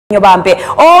Nyobambe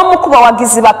omukuba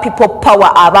wagizi ba people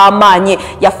power abamanyi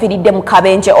yafiridde mu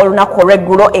kabenje olunaku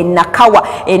regulo enakawa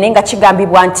enenga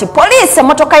kigambibwa nti police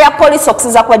motoka ya police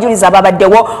okusiza kubajuliza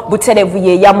ababaddewo buterevu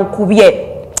ye yamukubye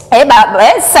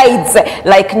sides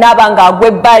like nabanga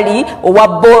agwebali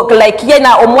like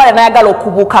yena omwala nayagala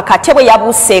okubuka katebwe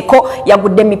yabuseeko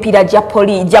yagudde mipira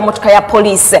ja motoka ya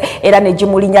police era ne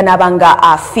jimulinya nabanga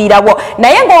afiirawo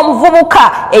naye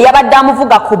ng'omuvubuka eyabadde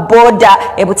amuvuga ku boda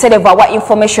ebuterevu awa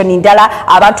information ndala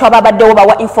abantu ababaddewo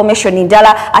bawa information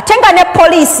ndala atenga ne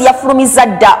police yafulumiza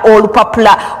dda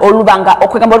olupapula olubanga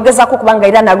okwegamba olugezaako kubanga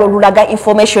era nalwo lulaga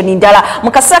information ndala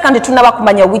mukasaka kandi tunaba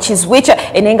kumanya which is which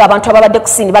enenga abantu ababadde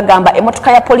kusini bagamba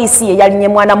emotoka ya polisi ye yalinye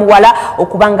mwana muwala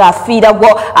okubanga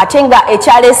afiirawo atenga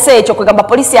ekyalese ekyo kwegamba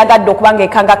polisi yagadde okubanga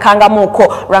ekanga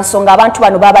muko lwansonga abantu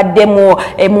bano babaddemu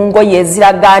mungoye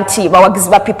eziraga nti bawagizi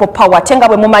ba people power atenga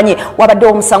bwe mumanyi wabadde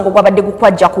omusango gwabadde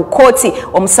gukwajja ku kooti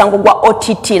omusango gwa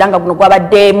OTT langa guno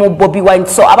gwabadde mu Bobi Wine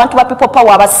so abantu ba people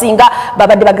power abasinga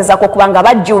babadde bagezaako okubanga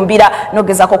bajjumbira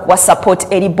nogezaako kuwa support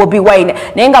eri Bobi Wine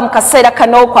naye nga mukaseera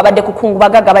kano kwabadde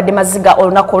kukungubaga gabadde maziga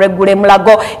olunaku regule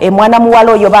mulago mwana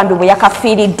muwala oyo bambi bwe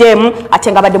yakafiiriddemu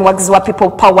ate nga badde muwagizi wa people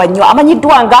power nnyo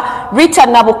amanyiddwa nga Ritah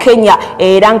Nabukenya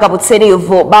era nga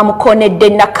butereevu bamukonedde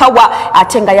nakawa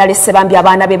ate nga yalese bambi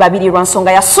abaana be babiri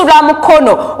lwansonga yasula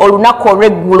mukono olunaku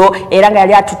olweggulo era nga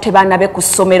yali atutte baana be ku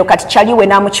ssomero kati kyaliwe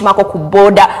n'amukimako ku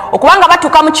booda okubanga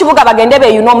batuuka mu kibuga bagende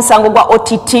beeyuna omusango gwa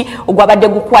OTT ogwabadde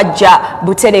gukwajja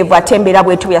butereevu ate embeera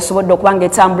bwetu yasobodde okubanga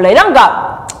etambula era nga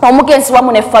omugenzi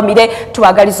wamu ne famire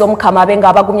tubagaliza omukama abenga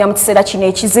abagumya mu kiseera kino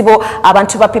ekizibu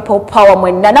abantu ba people power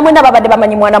mwenna namwena babadde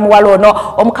bamanyi mwana muwala ono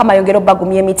omukama yongera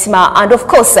obagumya emitima and of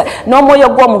course n'omwoyo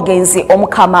gw'omugenzi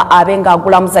omukama abenga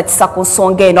agulamuza kisa ku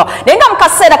nsonga eno naye nga mu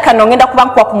kaseera kano ngenda kuba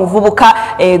nkuwa ku muvubuka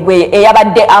gwe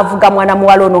eyabadde avuga mwana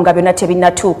muwala ono nga byonna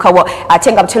tebinnatuukawo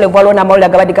ate nga butereevu waliwo amawulire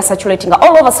agabadde gasaturatinga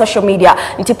all over social media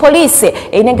nti poliisi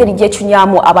erina engeri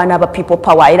gyekyunyamu abaana ba people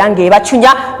power era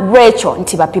ng'ebakyunya lwekyo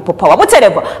nti ba people power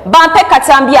butereevu bampe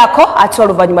katambyako ate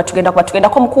oluvannyuma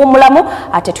tugendako mu kuwumulamu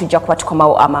ate tujja kuba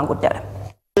tukomawo amangu ddala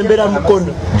embera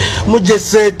mukono mujje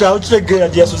seeta okitegeera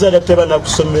nti yasuza teba na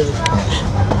kusomero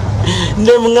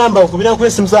ne mungamba okubira ku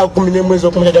esimu saa 10 n'emwezi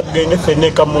okumanya tugende ffenna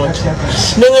ekamonti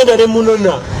nengenda ne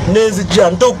munona nenzija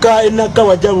ntuuka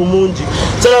enakawa jabu mungi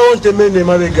salawo ntemene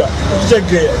emabega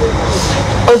okitegeera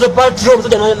ozo patro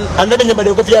omusajja andabye nyambadde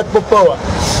enkofi ya people power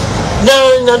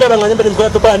nandaba nga nyambadde enkofi ya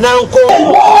people power nanko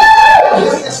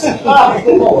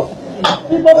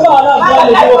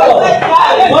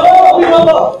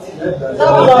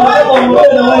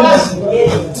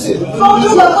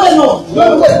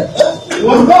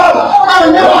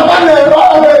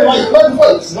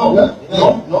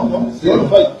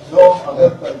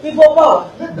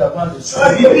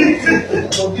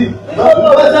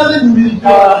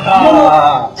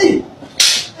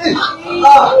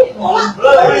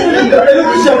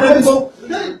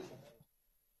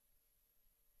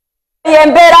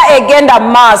Embera egenda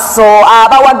maaso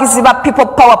abawagizi ba people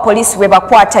power police we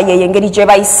bakwata ye engeri gye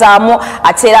bayisaamu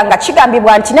ate era nga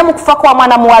kigambibwa nti ne mu kufa kwa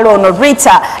mwana muwala ono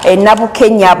Ritah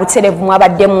Nabukenya butereevu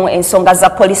mwabaddemu ensonga za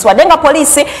police wadde nga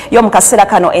poliisi yo mu kaseera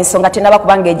kano ensonga tenaba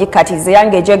kubanga egikatize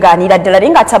yange egyegaanira ddala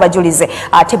naye nga ate abajulize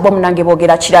ate bo munange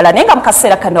boogera kirala naye nga mu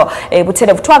kaseera kano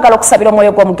butereevu twagala okusabira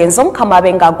omwoyo gw'omugenzi omukama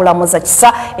abenga agulamuza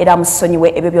kisa era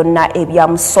amusonyiwe ebyo byonna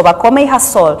ebyamusobako. May her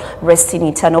soul rest in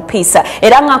eternal peace.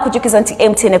 Era nga nkujukiza nti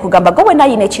MTN ekugamba gowe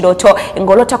nayina ekirooto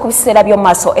ng'olota ku biseera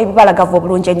by'omaaso ebibalagavu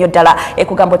obulungi ennyo ddala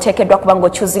ekugamba oteekeddwa kubanga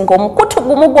okyuzinga omukutu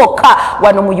gumu gwokka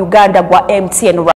wano mu Uganda gwa MTN.